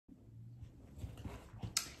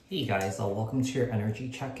Hey guys, welcome to your energy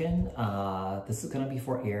check-in. This is going to be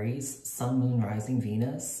for Aries, Sun, Moon, Rising,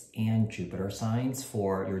 Venus, and Jupiter signs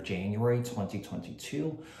for your January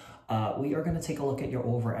 2022. We are going to take a look at your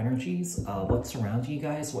over energies, what's surrounding you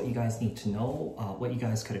guys, what you guys need to know, what you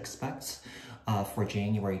guys could expect for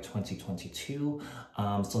January 2022.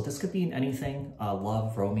 So this could be in anything,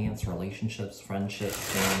 love, romance, relationships, friendships,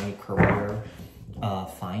 family, career,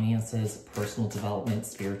 finances, personal development,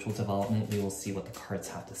 spiritual development. We will see what the cards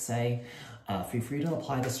have to say. Feel free to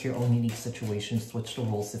apply this to your own unique situation, switch the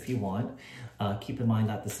roles if you want. Keep in mind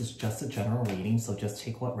that this is just a general reading, so just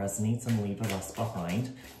take what resonates and leave the rest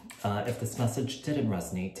behind. If this message didn't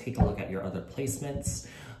resonate, take a look at your other placements.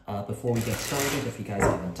 Before we get started, if you guys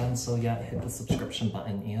haven't done so yet, hit the subscription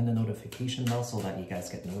button and the notification bell so that you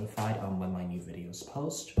guys get notified on when my new videos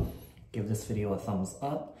post. Give this video a thumbs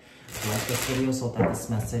up. Like this video so that this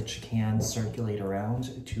message can circulate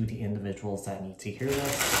around to the individuals that need to hear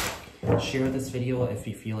this. Share this video if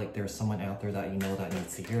you feel like there's someone out there that you know that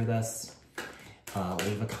needs to hear this.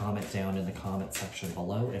 Leave a comment down in the comment section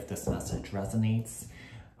below if this message resonates.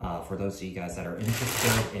 For those of you guys that are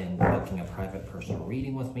interested in booking a private personal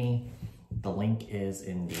reading with me, the link is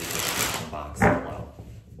in the description box below.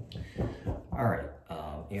 All right,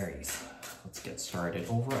 Aries, let's get started.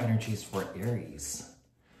 Over energies for Aries.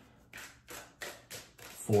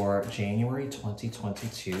 For January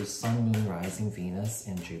 2022, Sun, Moon, Rising, Venus,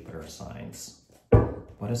 and Jupiter signs.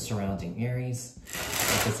 What is surrounding Aries?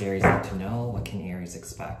 What does Aries need to know? What can Aries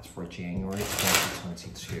expect for January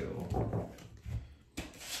 2022? All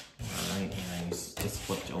right, Aries, just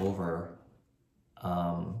flipped over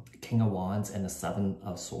King of Wands and the Seven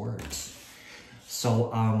of Swords.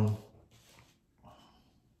 So,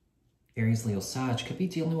 Aries, Leo, Sag could be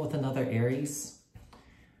dealing with another Aries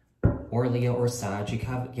or Leo or Sag. You could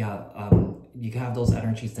have, you could have those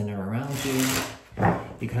energies in and around you.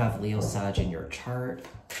 You could have Leo, Sag in your chart.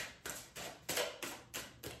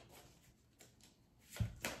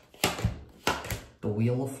 The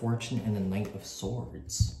Wheel of Fortune and the Knight of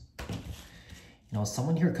Swords. You know,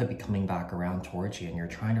 someone here could be coming back around towards you and you're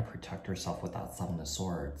trying to protect yourself with that Seven of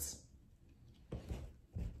Swords.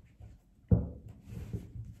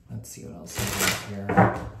 Let's see what else we have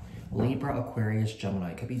here. Libra, Aquarius,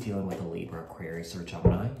 Gemini. Could be dealing with a Libra, Aquarius, or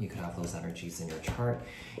Gemini. You could have those energies in your chart.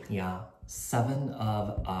 Yeah, Seven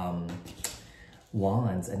of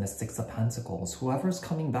Wands and the Six of Pentacles. Whoever's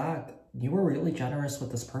coming back, you were really generous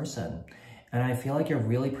with this person. And I feel like you're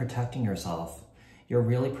really protecting yourself. You're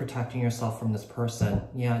really protecting yourself from this person.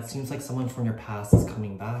 Yeah, it seems like someone from your past is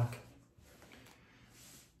coming back.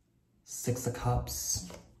 Six of Cups.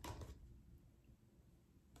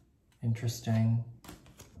 Interesting.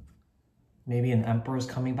 Maybe an Emperor is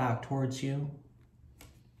coming back towards you.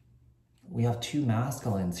 We have two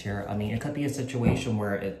masculines here. I mean, it could be a situation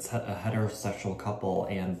where it's a heterosexual couple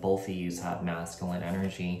and both of you have masculine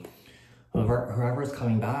energy. Whoever is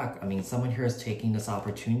coming back, I mean, someone here is taking this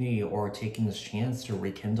opportunity or taking this chance to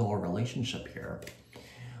rekindle a relationship here.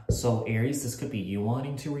 So Aries, this could be you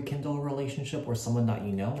wanting to rekindle a relationship or someone that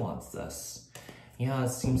you know wants this. Yeah, it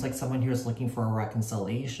seems like someone here is looking for a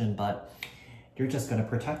reconciliation, but you're just going to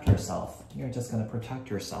protect yourself. You're just going to protect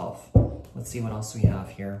yourself. Let's see what else we have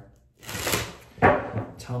here.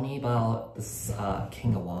 Tell me about this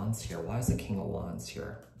King of Wands here. Why is the King of Wands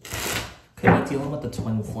here? Could be dealing with the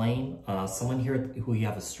twin flame. Someone here who you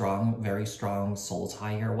have a strong, very strong soul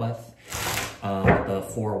tie here with. The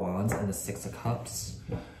Four of Wands and the Six of Cups.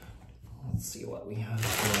 Let's see what we have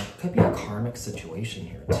here. Could be a karmic situation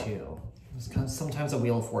here too. Sometimes a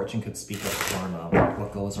Wheel of Fortune could speak of karma.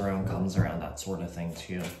 What goes around comes around, that sort of thing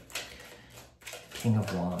too. King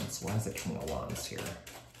of Wands. Why is the King of Wands here?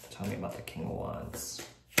 Tell me about the King of Wands.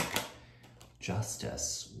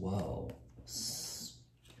 Justice. Whoa.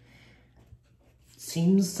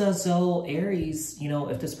 Seems as though Aries, you know,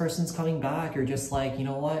 if this person's coming back, you're just like, you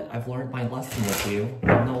know what? I've learned my lesson with you.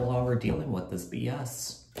 I'm no longer dealing with this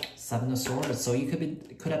BS. Seven of Swords. So you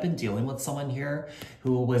could have been dealing with someone here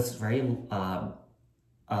who was very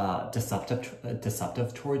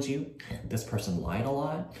deceptive towards you. This person lied a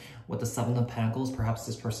lot. With the Seven of Pentacles, perhaps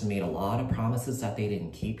this person made a lot of promises that they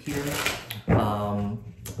didn't keep here. And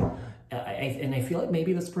I feel like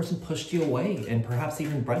maybe this person pushed you away and perhaps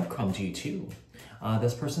even breadcrumbed you too.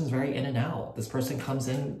 This person's very in and out. This person comes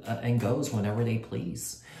in and goes whenever they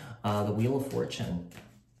please. The Wheel of Fortune.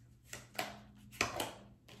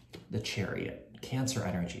 The Chariot. Cancer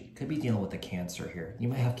energy. Could be dealing with the Cancer here. You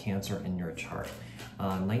might have Cancer in your chart.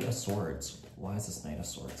 Knight of Swords. Why is this Knight of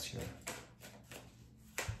Swords here?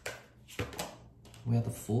 We have the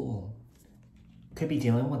Fool. Could be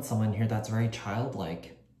dealing with someone here that's very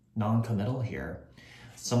childlike, non-committal here.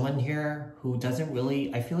 Someone here who doesn't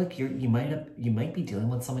really, I feel like you might be dealing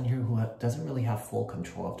with someone here who doesn't really have full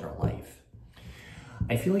control of their life.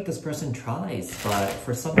 I feel like this person tries, but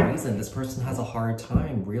for some reason, this person has a hard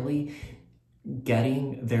time really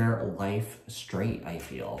getting their life straight, I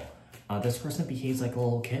feel. This person behaves like a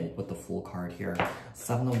little kid with the Fool card here.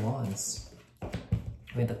 7 of Wands.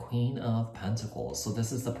 We have the Queen of Pentacles. So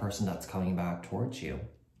this is the person that's coming back towards you,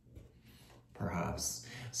 perhaps.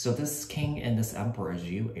 So this King and this Emperor is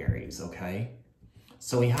you, Aries, okay?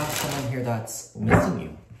 So we have someone here that's missing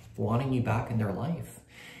you, wanting you back in their life.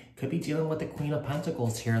 Could be dealing with the Queen of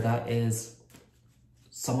Pentacles here. That is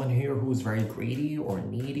someone here who's very greedy or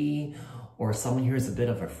needy, or someone here is a bit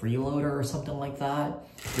of a freeloader or something like that.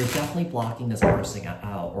 You're definitely blocking this person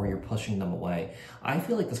out, or you're pushing them away. I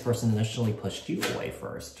feel like this person initially pushed you away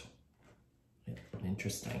first.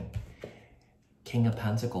 Interesting. King of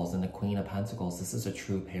Pentacles and the Queen of Pentacles. This is a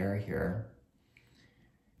true pair here.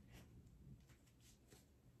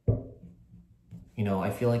 You know, I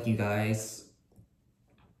feel like you guys,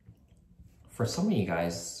 for some of you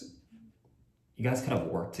guys could have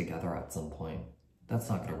worked together at some point. That's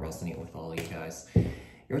not going to resonate with all of you guys.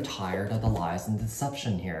 You're tired of the lies and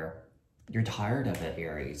deception here. You're tired of it,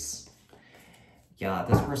 Aries. Yeah,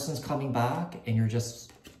 this person's coming back and you're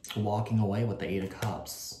just walking away with the 8 of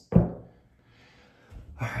Cups.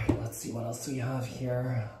 All right, let's see, what else do we have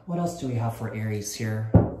here? What else do we have for Aries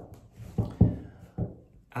here?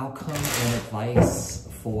 Outcome and advice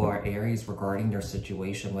for Aries regarding their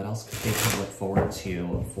situation. What else they can look forward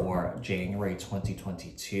to for January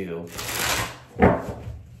 2022?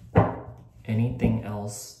 Anything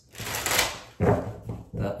else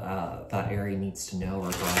that Aries needs to know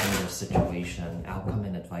regarding their situation? Outcome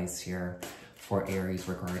and advice here for Aries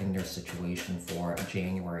regarding their situation for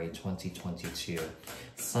January 2022.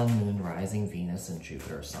 Sun, Moon, Rising, Venus, and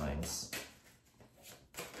Jupiter signs.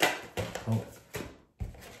 Oh,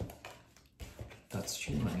 that's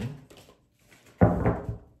too many.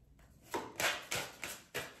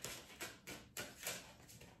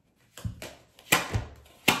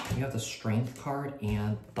 You have the Strength card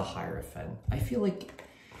and the Hierophant. I feel like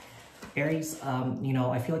Aries, you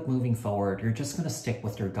know, I feel like moving forward, you're just going to stick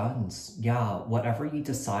with your guns. Yeah, whatever you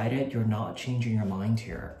decided, you're not changing your mind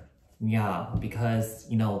here. Yeah, because,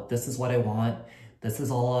 you know, this is what I want. This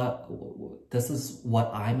is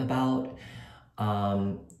what I'm about.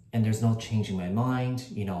 And there's no changing my mind.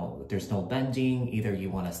 You know, there's no bending. Either you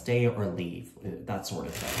want to stay or leave, that sort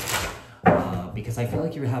of thing. Because I feel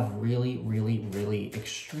like you have really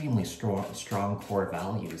extremely strong core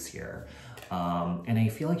values here. And I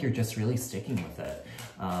feel like you're just really sticking with it,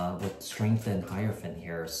 with Strength and Hierophant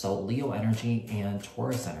here. So Leo energy and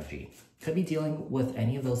Taurus energy. Could be dealing with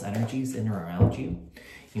any of those energies in or around you.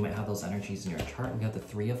 You might have those energies in your chart. We got the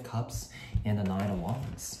 3 of Cups and the 9 of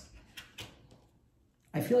Wands.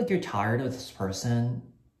 I feel like you're tired of this person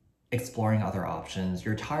exploring other options.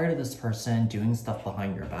 You're tired of this person doing stuff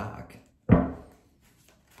behind your back.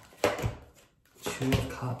 2 of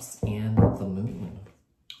Cups and the Moon.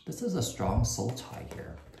 This is a strong soul tie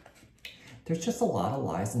here. There's just a lot of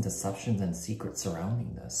lies and deceptions and secrets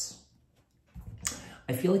surrounding this.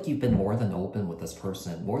 I feel like you've been more than open with this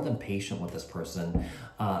person, more than patient with this person,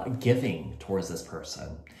 giving towards this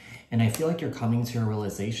person. And I feel like you're coming to a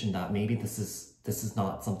realization that maybe this is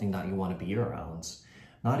not something that you want to be around,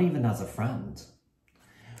 not even as a friend.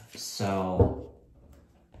 So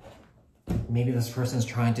maybe this person's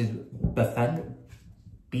trying to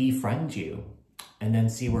befriend you and then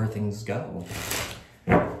see where things go.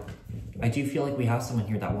 I do feel like we have someone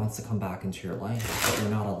here that wants to come back into your life, but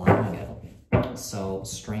you're not allowing it. So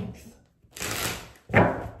Strength.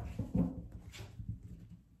 I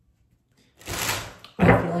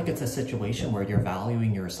feel like it's a situation where you're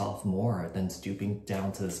valuing yourself more than stooping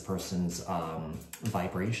down to this person's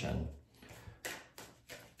vibration.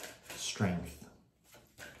 Strength.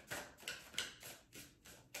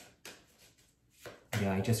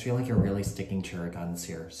 Yeah, I just feel like you're really sticking to your guns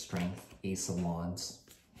here. Strength, Ace of Wands.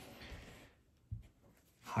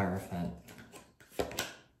 Hierophant.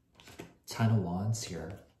 10 of Wands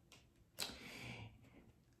here.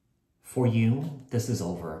 For you, this is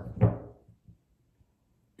over.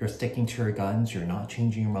 You're sticking to your guns. You're not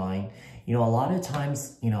changing your mind. You know, a lot of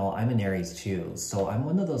times, you know, I'm an Aries too. So I'm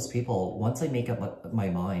one of those people, once I make up my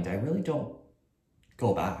mind, I really don't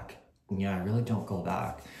go back. Yeah, I really don't go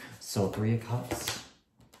back. So 3 of Cups,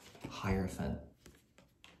 Hierophant.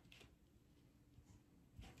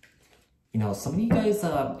 You know, some of you guys,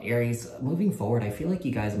 Aries, moving forward, I feel like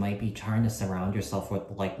you guys might be trying to surround yourself with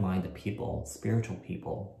like-minded people, spiritual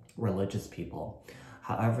people, religious people.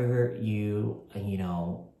 However, you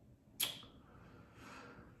know,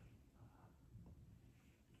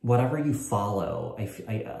 whatever you follow,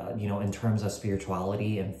 you know, in terms of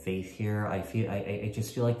spirituality and faith here, I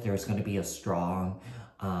just feel like there's going to be a strong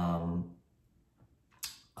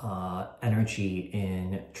energy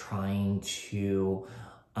in trying to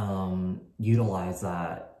utilize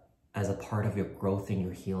that as a part of your growth and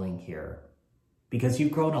your healing here. Because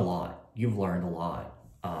you've grown a lot. You've learned a lot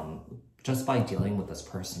just by dealing with this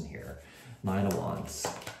person here. 9 of Wands,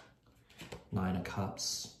 9 of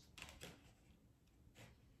Cups.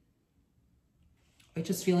 I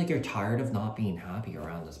just feel like you're tired of not being happy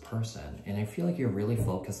around this person. And I feel like you're really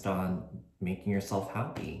focused on making yourself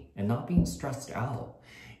happy and not being stressed out.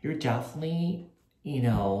 You're definitely, you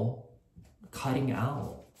know, cutting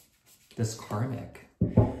out this karmic.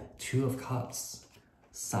 2 of Cups,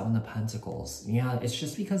 7 of Pentacles. Yeah, it's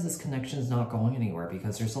just because this connection is not going anywhere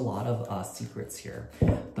because there's a lot of secrets here.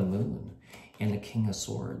 The Moon and the King of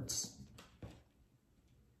Swords.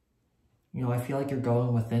 You know, I feel like you're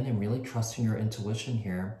going within and really trusting your intuition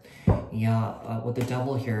here. Yeah, with the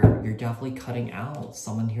Devil here, you're definitely cutting out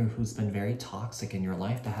someone here who's been very toxic in your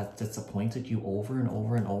life, that has disappointed you over and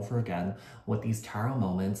over and over again with these tarot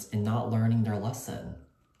moments and not learning their lesson.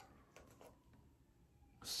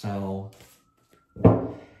 So,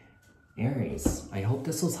 Aries, I hope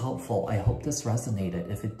this was helpful. I hope this resonated.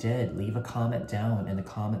 If it did, leave a comment down in the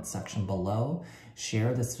comment section below.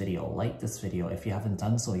 Share this video, like this video. If you haven't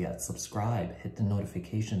done so yet, subscribe, hit the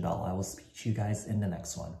notification bell. I will speak to you guys in the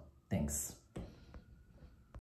next one. Thanks.